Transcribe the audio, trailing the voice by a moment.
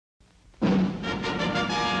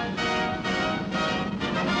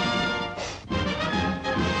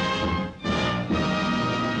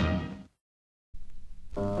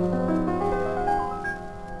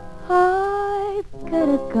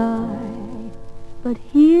but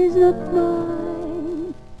he is not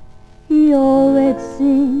mine. He always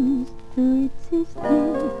sings to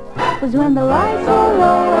existing. 'Cause when the lights are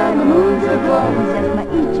low and the moon's aglow, he says my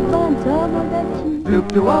Ichiban Tomodachi.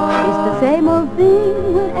 It's the same old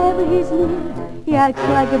thing whenever he's near. He acts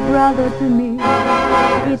like a brother to me.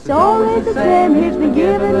 It's always the same, he's been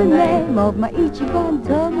given the name of my Ichiban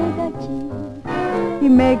Tomodachi. He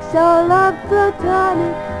makes our love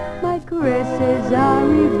platonic, my caresses are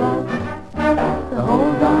revoked. The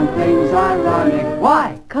whole darn thing's ironic. Why?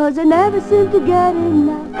 'Cause I never seem to get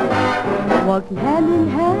enough. Walking hand in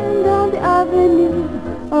hand on the avenue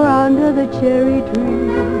or under the cherry tree.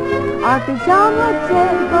 I feel somewhat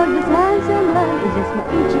sad 'cause this handsome lad is just my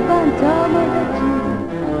Ichiban Tomodachi.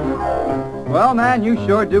 Well, man, you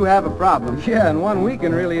sure do have a problem. Yeah, and one we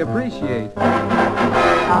can really appreciate.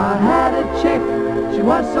 I had a chick, she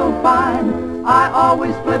was so fine. I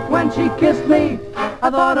always flipped when she kissed me. I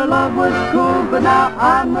thought her love was cool, but now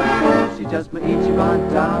I'm a fool. She's just my Ichiban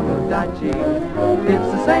Tomodachi. It's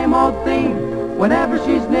the same old theme whenever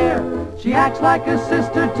she's near. She acts like a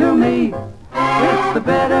sister to me. It's the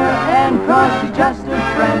bitter end 'cause she's just a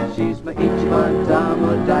friend. She's my Ichiban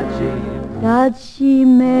Tomodachi. Does she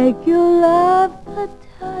make your love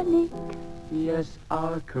platonic? Yes,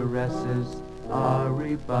 our caresses are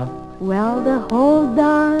rebuffed. Well, the whole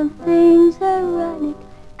darn thing's ironic,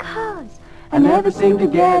 'cause I never seem to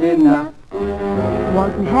get enough.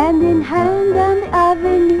 Walking hand in hand on the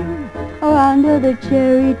avenue or under the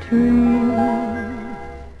cherry tree.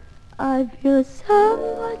 I feel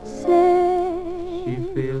somewhat sad. She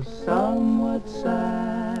feels somewhat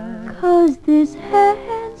sad. 'Cause this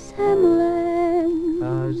handsome land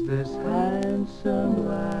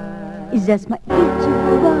is just my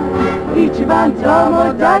Ichiban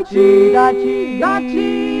Tomodachi.